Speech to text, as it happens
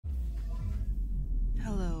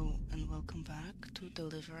welcome back to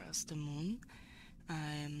deliver us the moon.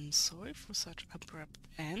 I'm sorry for such abrupt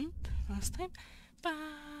end last time, but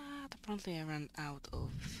apparently I ran out of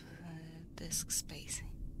disk space.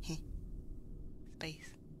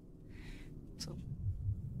 Space. So,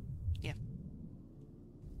 yeah.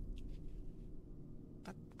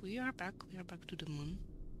 But we are back to the moon's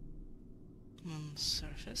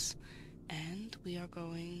surface, and we are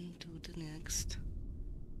going to the next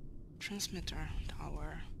transmitter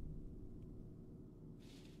tower.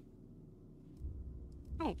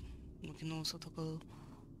 Oh, we can also toggle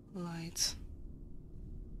lights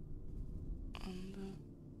on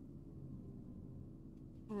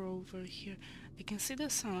the rover here. I can see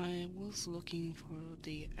the sun. I was looking for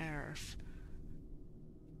the Earth,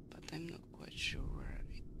 but I'm not quite sure where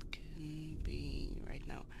it can be right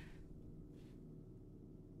now.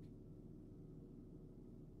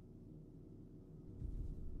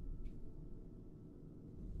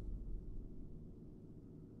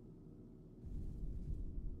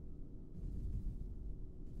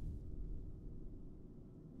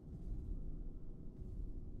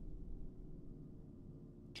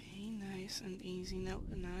 Nice and easy now.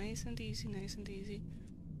 Nice and easy, nice and easy.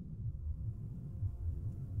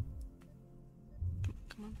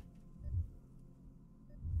 Come on.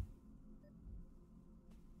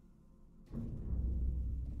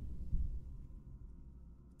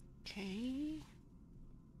 Okay.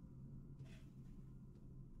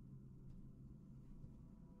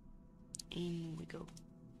 In we go.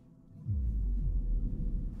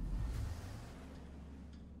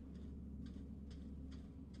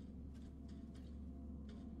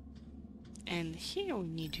 And here we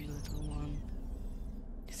need you, little one.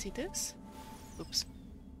 You see this? Oops.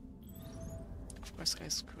 Of course I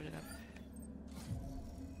screwed it up.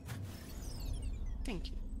 Thank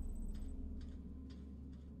you.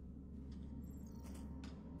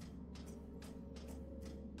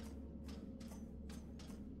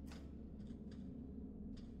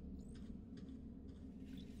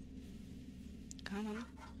 Come on.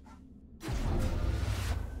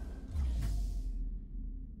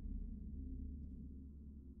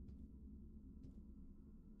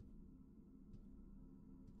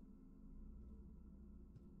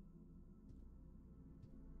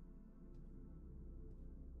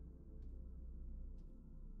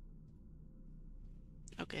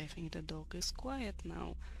 Okay, I think the dog is quiet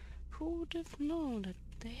now. Who would have known that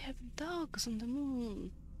they have dogs on the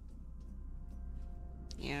moon?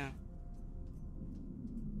 Yeah.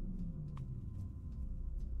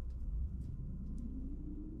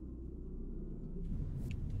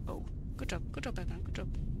 Oh, good job, Evna, good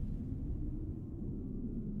job.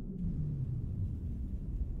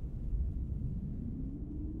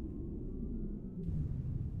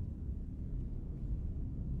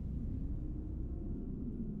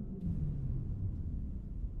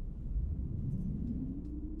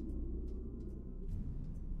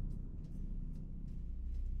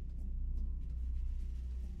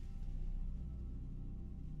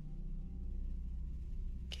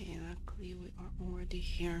 Okay, luckily we are already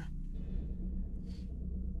here.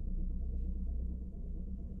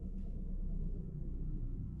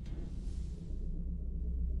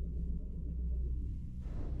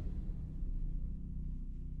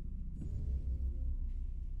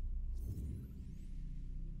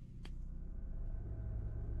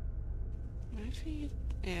 I think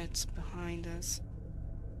it's behind us.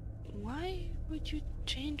 Why would you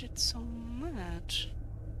change it so much?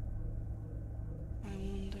 I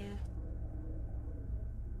wonder.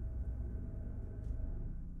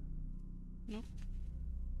 Nope.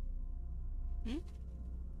 Hmm?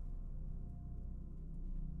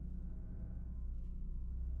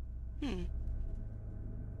 Hmm.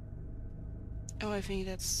 Oh, I think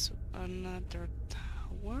that's another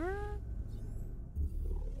tower?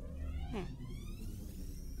 Hmm.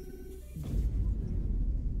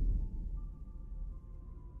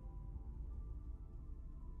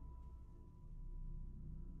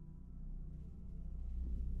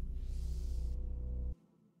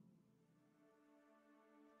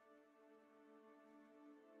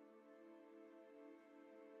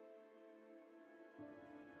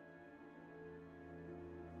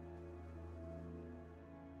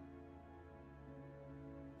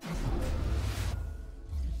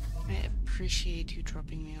 I appreciate you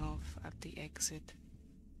dropping me off at the exit.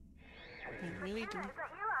 I really do. Is that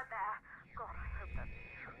you out there? God, I hope that's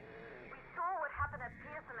true. We saw what happened at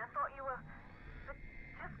Pearson and thought you were... But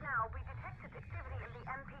just now, we detected activity in the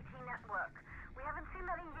MPT network. We haven't seen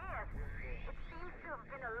that in years. It seems to have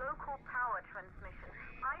been a local power transmission,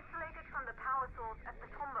 isolated from the power source at the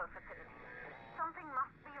Tombow facility. Something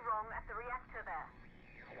must be wrong at the reactor there.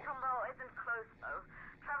 Tombow isn't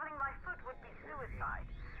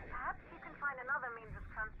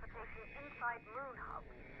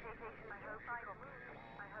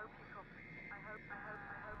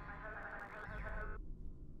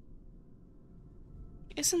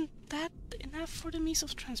Isn't that enough for the means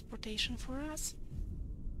of transportation for us?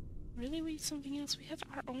 Really, we need something else? We have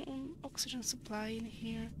our own oxygen supply in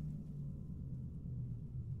here.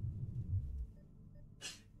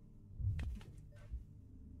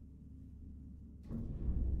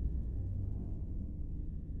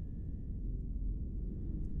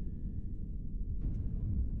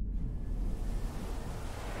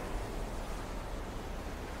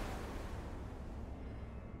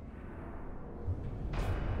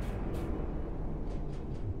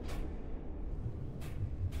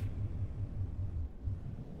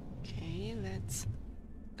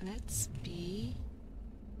 Let's be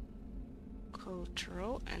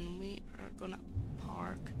cultural, and we are gonna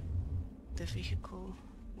park the vehicle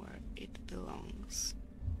where it belongs.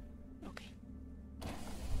 Okay.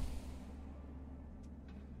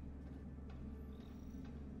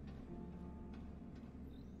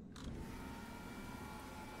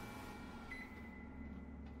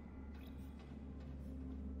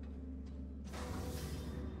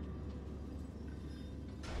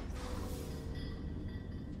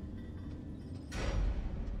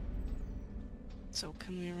 So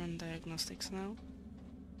can we run diagnostics now?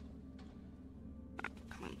 Ah,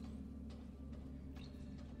 come on.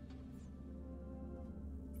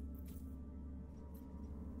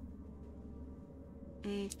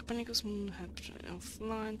 Copernicus moon had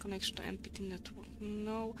offline, connection to MPT network.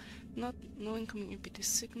 No, no incoming MPT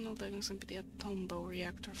signal, diagnosis MPT at Tombow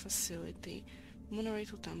reactor facility. Monorail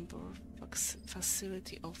to Tombow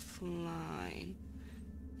facility offline.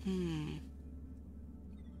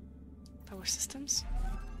 Power systems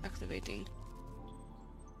activating.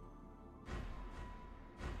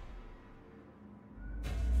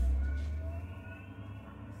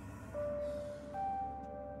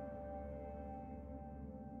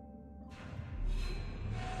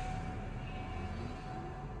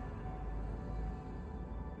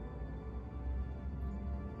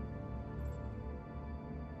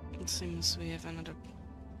 It seems we have another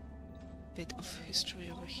bit of history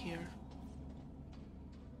over here.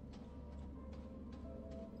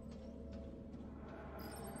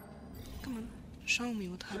 Come on, show me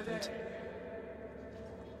what happened.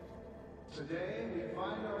 Today we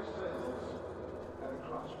find ourselves at a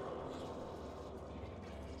crossroads.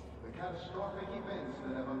 The catastrophic events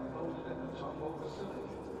that have unfolded at the Tombow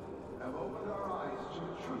facility have opened our eyes to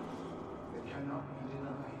a truth that cannot be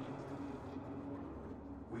denied.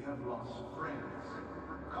 We have lost friends,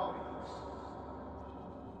 colleagues.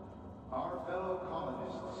 Our fellow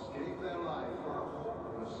colonists gave their life for a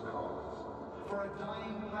hopeless cause, for a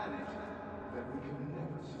dying planet that we could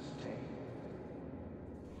never sustain.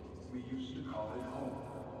 We used to call it home.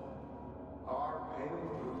 Our pale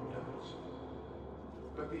blue does.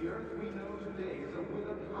 But the Earth we know today is a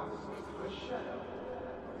withered husk, a shadow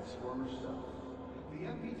of its former self. The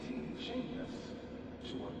MPT chained us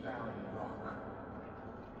to a barren rock.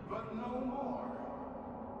 But no more.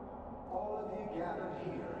 All of you gathered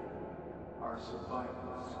here are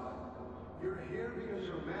survivors. You're here because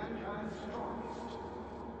you're mankind's strongest,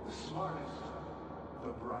 the smartest,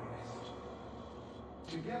 the brightest.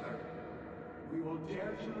 Together, we will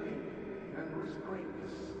dare to lead and risk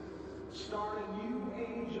greatness. Start a new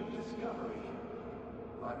age of discovery.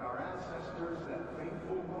 Like our ancestors that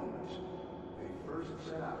fateful moment they first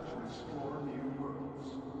set out to explore new worlds.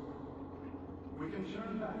 We can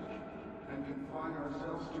turn back and confine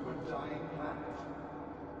ourselves to a dying planet.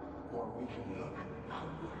 Or we can look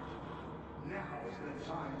outward. Now is the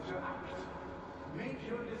time to act. Make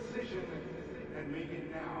your decision and make it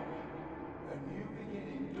now. A new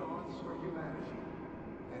beginning dawns for humanity,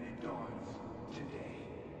 and it dawns today.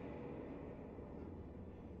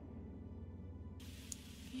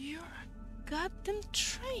 You're a goddamn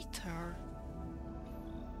traitor.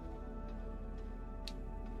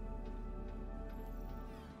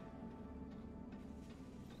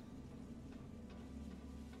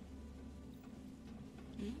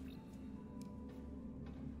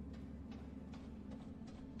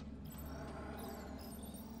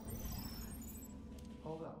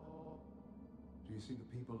 Hold up. Do you see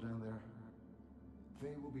the people down there?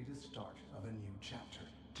 They will be the start of a new chapter.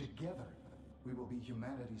 Together, we will be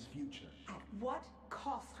humanity's future. At what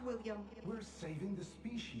cost, William? We're saving the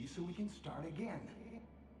species so we can start again.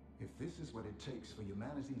 If this is what it takes for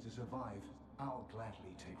humanity to survive, I'll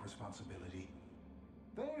gladly take responsibility.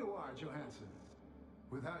 There you are, Johansson.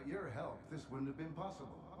 Without your help, this wouldn't have been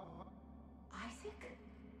possible. Isaac?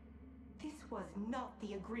 This was not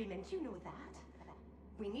the agreement, you know that.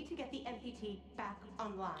 We need to get the MPT back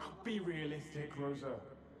online. Be realistic, Rosa.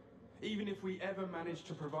 Even if we ever manage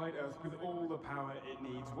to provide Earth with all the power it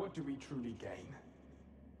needs, what do we truly gain?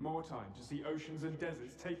 More time to see oceans and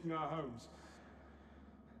deserts taking our homes.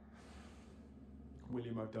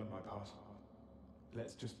 William, I've done my part.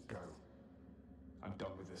 Let's just go. I'm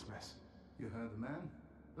done with this mess. You heard the man?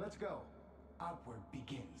 Let's go. Outward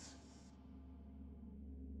begins.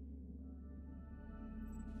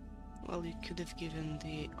 Well, you could have given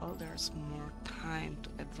the others more time to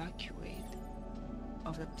evacuate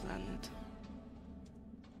of the planet.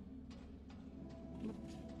 But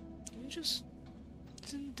you just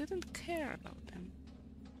didn't care about them.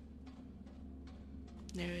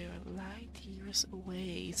 They are light years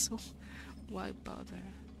away, so why bother?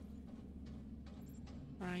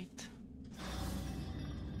 Right?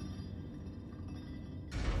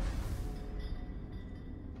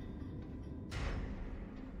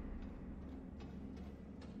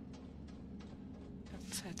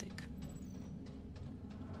 Pathetic.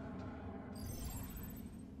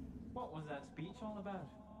 What was that speech all about?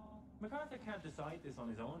 MacArthur can't decide this on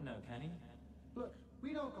his own now, can he? Look,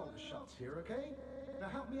 we don't call the shots here, okay? Now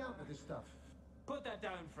help me out with this stuff. Put that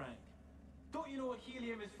down, Frank. Don't you know what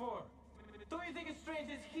helium is for? Don't you think it's strange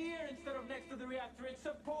it's here instead of next to the reactor it's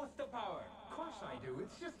supposed to power? Of course I do.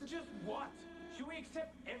 It's just Just what? Should we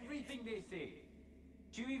accept everything they say?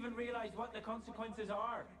 Do you even realize what the consequences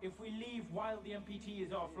are if we leave while the MPT is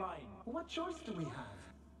offline? What choice do we have?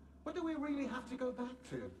 What do we really have to go back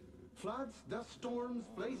to? Floods, dust storms,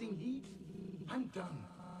 blazing heat? I'm done.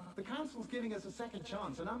 The Council's giving us a second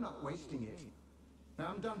chance, and I'm not wasting it. Now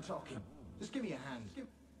I'm done talking. Just give me a hand.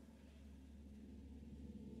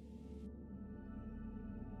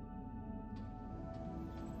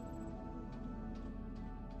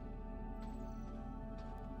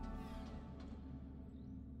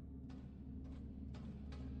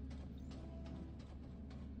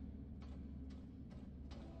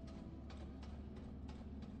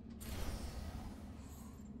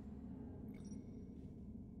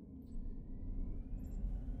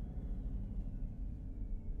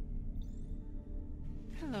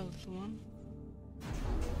 Hello, little one.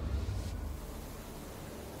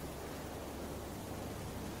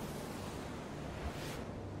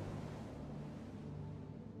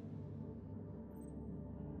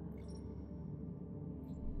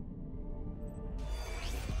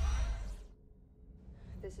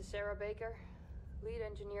 This is Sarah Baker, lead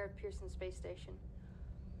engineer at Pearson Space Station.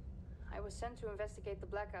 I was sent to investigate the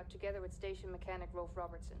blackout together with station mechanic Rolf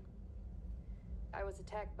Robertson. I was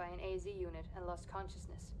attacked by an AZ unit and lost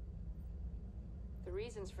consciousness. The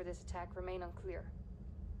reasons for this attack remain unclear.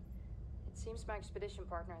 It seems my expedition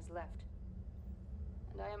partner has left,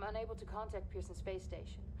 and I am unable to contact Pearson Space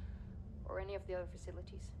Station or any of the other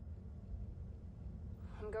facilities.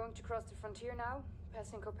 I'm going to cross the frontier now,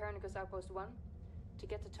 passing Copernicus Outpost 1, to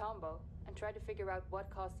get to Tombo and try to figure out what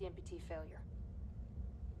caused the MPT failure.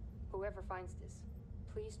 Whoever finds this,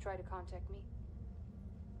 please try to contact me.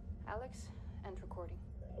 Alex, end recording.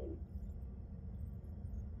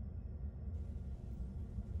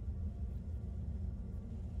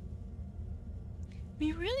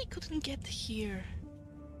 We really couldn't get here.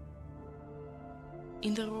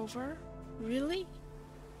 In the rover? Really?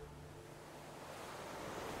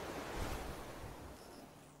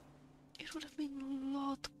 It would have been a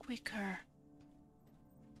lot quicker.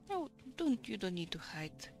 No, you don't need to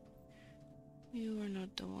hide. You were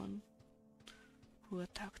not the one who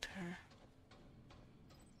attacked her.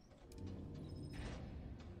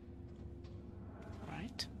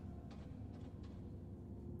 Right?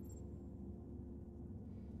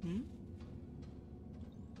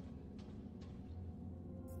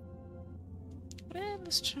 Well,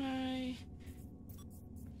 let's try.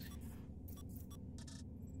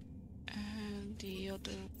 And the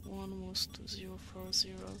other one was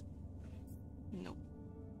 2040. Nope.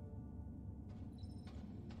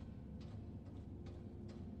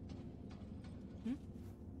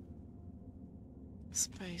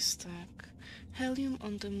 Space tech. Helium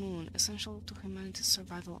on the moon, essential to humanity's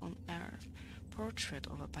survival on Earth. Portrait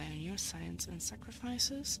of a pioneer, science and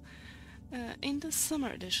sacrifices. In the summer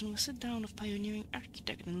edition, we sit down with pioneering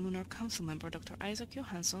architect and lunar council member Dr. Isaac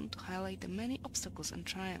Johansson to highlight the many obstacles and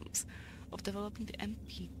triumphs of developing the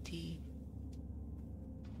MPT.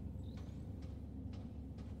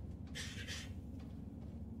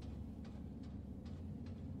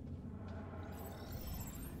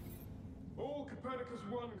 All Copernicus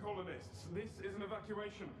 1 colonists, this is an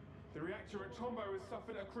evacuation. The reactor at Tombo has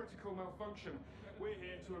suffered a critical malfunction. We're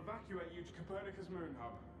here to evacuate you to Copernicus Moon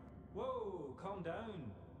Hub. Whoa, calm down.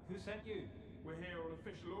 Who sent you? We're here on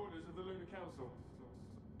official orders of the Lunar Council.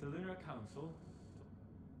 The Lunar Council?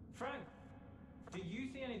 Frank, did you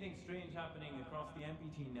see anything strange happening across the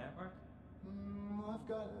MPT network? I've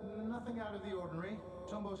got nothing out of the ordinary.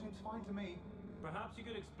 Tombo seems fine to me. Perhaps you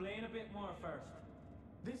could explain a bit more first.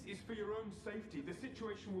 This is for your own safety. The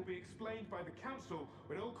situation will be explained by the Council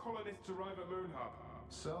when all colonists arrive at Moon Hub.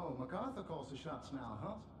 So, MacArthur calls the shots now,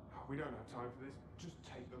 huh? We don't have time for this. Just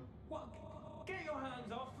take them. What? Get your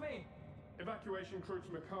hands off me! Evacuation crew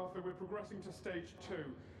to MacArthur. We're progressing to stage 2.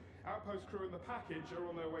 Outpost crew and the package are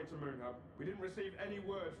on their way to Moon Hub. We didn't receive any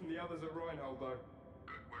word from the others at Reinhold, though.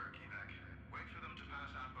 Good work, Evac. Wait for them to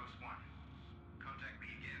pass Outpost 1. Contact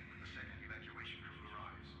me again when the second evacuation crew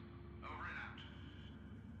arrives. Over and out.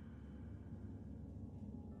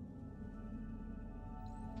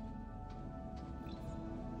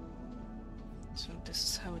 So this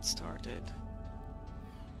is how it started.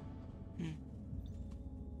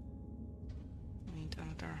 Need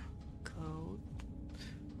another code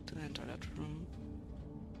to enter that room.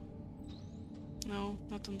 No,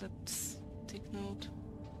 not on that stick note.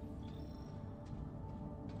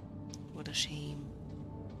 What a shame.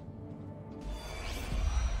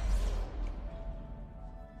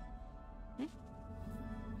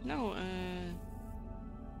 No,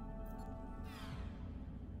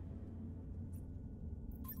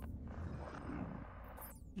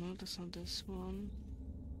 no, that's not this one.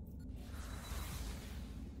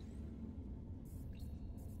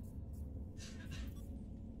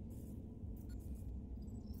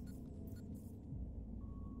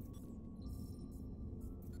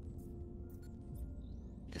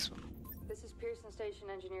 This one. This is Pearson Station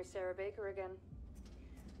Engineer Sarah Baker again.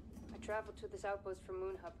 I traveled to this outpost from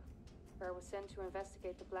Moon Hub, where I was sent to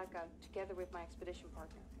investigate the blackout together with my expedition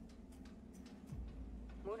partner.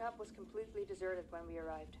 Moon Hub was completely deserted when we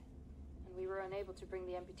arrived, and we were unable to bring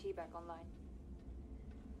the MPT back online.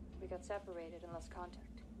 We got separated and lost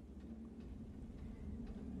contact.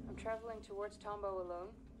 I'm traveling towards Tombo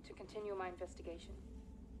alone to continue my investigation.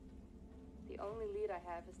 The only lead I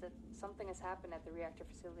have is that something has happened at the reactor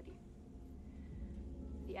facility.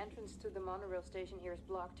 The entrance to the monorail station here is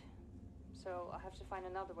blocked, so I'll have to find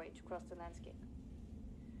another way to cross the landscape.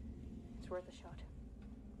 It's worth a shot.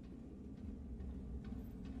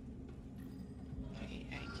 Okay,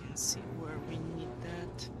 I can see where we need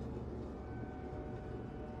that.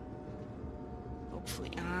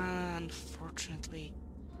 Hopefully, unfortunately.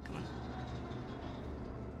 Come on.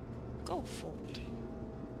 Go forward.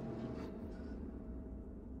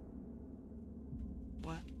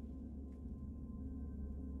 What?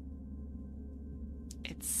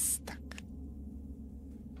 It's stuck.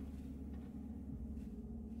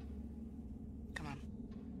 Come on.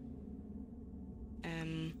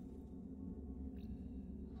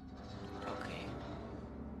 Okay.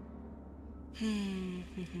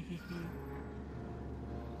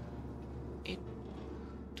 It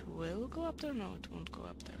will go up there? No, it won't go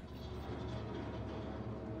up there.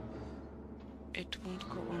 It won't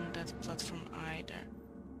go on that platform either.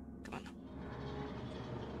 Come on.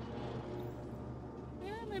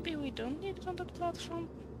 Yeah, maybe we don't need it on that platform.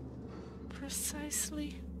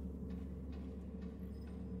 Precisely.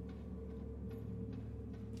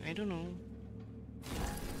 I don't know.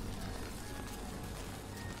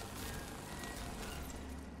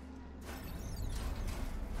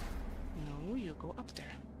 No, you go up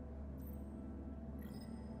there.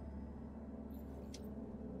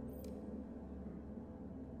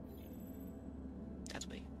 That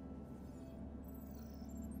way.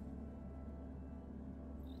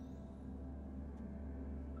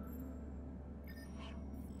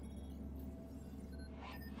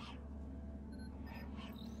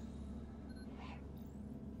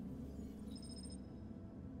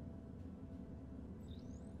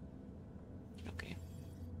 Okay.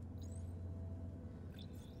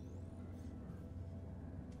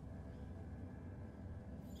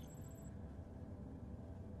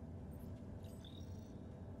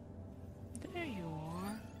 There you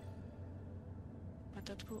are. But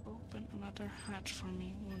that will open another hatch for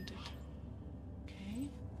me, won't it? Okay.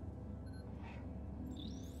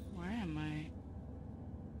 Where am I?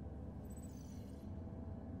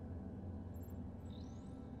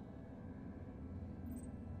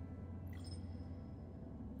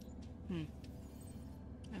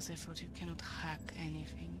 As I thought you cannot hack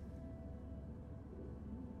anything.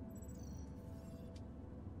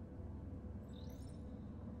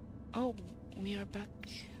 Oh, we are back.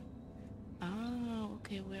 Ah,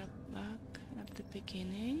 okay, we are back at the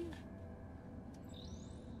beginning.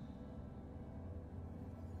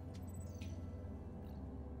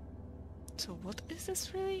 So what is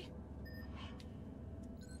this really?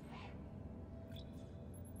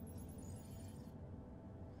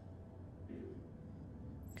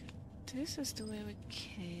 This is the way we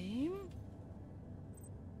came.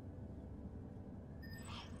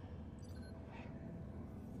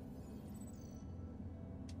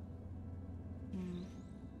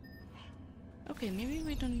 Okay, maybe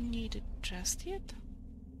we don't need it just yet.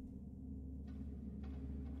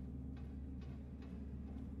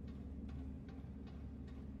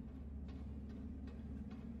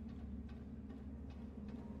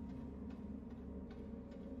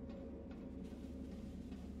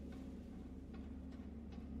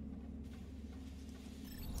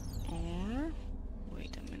 Or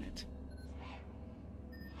wait a minute.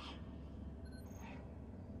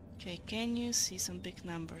 Okay, can you see some big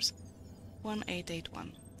numbers?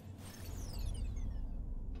 1881.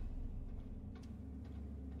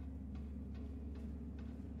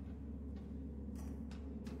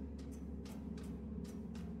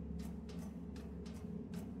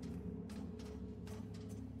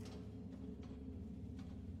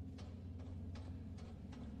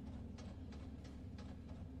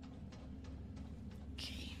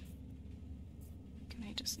 Okay. Can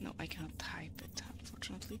I just... No, I cannot type it,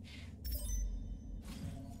 unfortunately.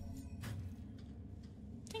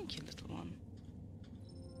 Thank you, little one.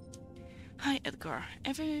 Hi, Edgar.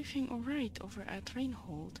 Everything alright over at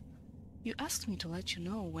Reinhold? You asked me to let you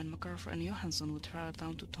know when MacArthur and Johansson would travel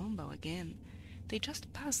down to Tombow again. They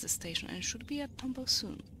just passed the station and should be at Tombow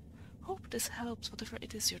soon. Hope this helps whatever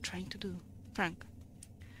it is you're trying to do. Frank.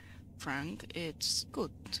 Frank, it's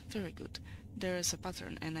good. Very good. There is a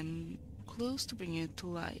pattern and I'm close to bringing it to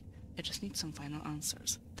light. I just need some final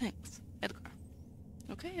answers. Thanks, Edgar.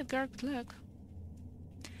 Okay, Edgar, good luck.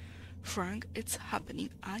 Frank, it's happening.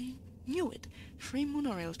 I knew it. 3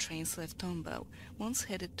 monorail trains left Tombow. One's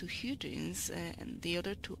headed to Huygens and the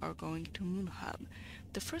other 2 are going to Moonhub.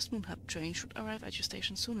 The first Moonhub train should arrive at your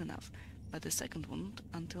station soon enough, but the second won't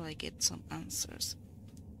until I get some answers.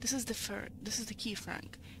 This is the key,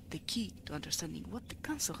 Frank. The key to understanding what the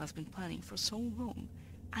Council has been planning for so long.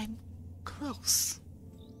 I'm close.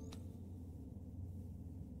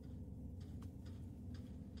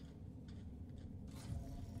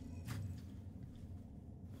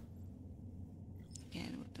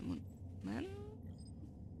 Again with the moon man.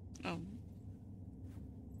 Oh.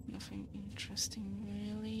 Nothing interesting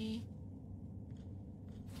really.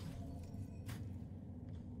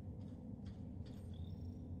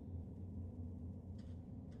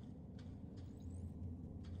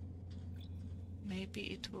 Maybe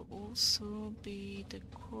it will also be the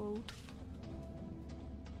code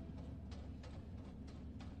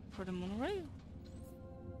for the monorail.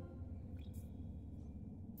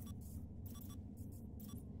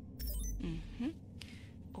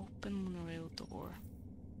 Open monorail door.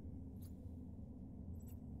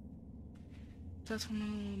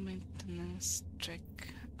 Platform maintenance check.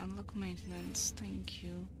 Unlock maintenance. Thank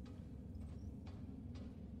you.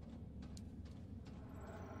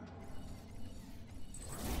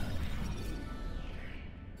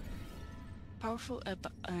 Powerful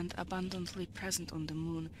and abundantly present on the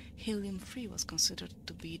moon, helium-3 was considered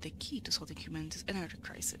to be the key to solving humanity's energy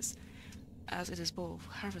crisis. As it is both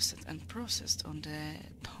harvested and processed on the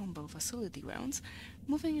Tombow facility grounds,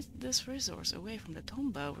 moving this resource away from the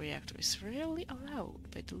Tombow reactor is rarely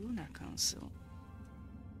allowed by the Lunar Council.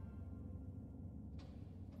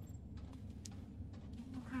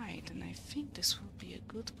 Right, and I think this will be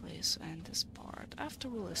a good place to end this part after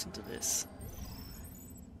we listen to this.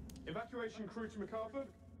 Evacuation crew to MacArthur.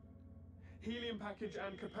 Helium package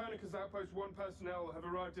and Copernicus Outpost 1 personnel have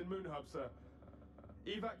arrived in Moonhub, sir.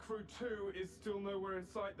 Evac crew 2 is still nowhere in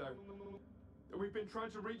sight, though. We've been trying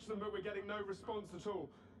to reach them, but we're getting no response at all.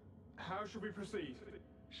 How should we proceed?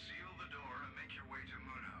 Seal the door and make your way to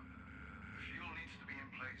Moonhub. Fuel needs to be in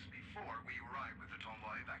place before we arrive with the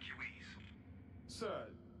Tombow evacuees. Sir,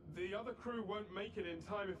 the other crew won't make it in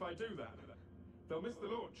time if I do that. They'll miss the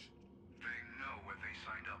launch. They know what they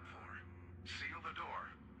signed up for. Seal the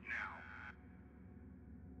door, now.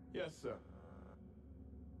 Yes, sir.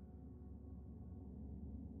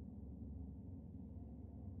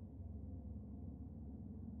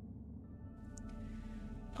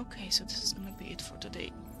 Okay, so this is gonna be it for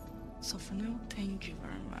today. So for now, thank you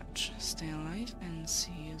very much. Stay alive and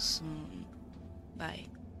see you soon. Bye.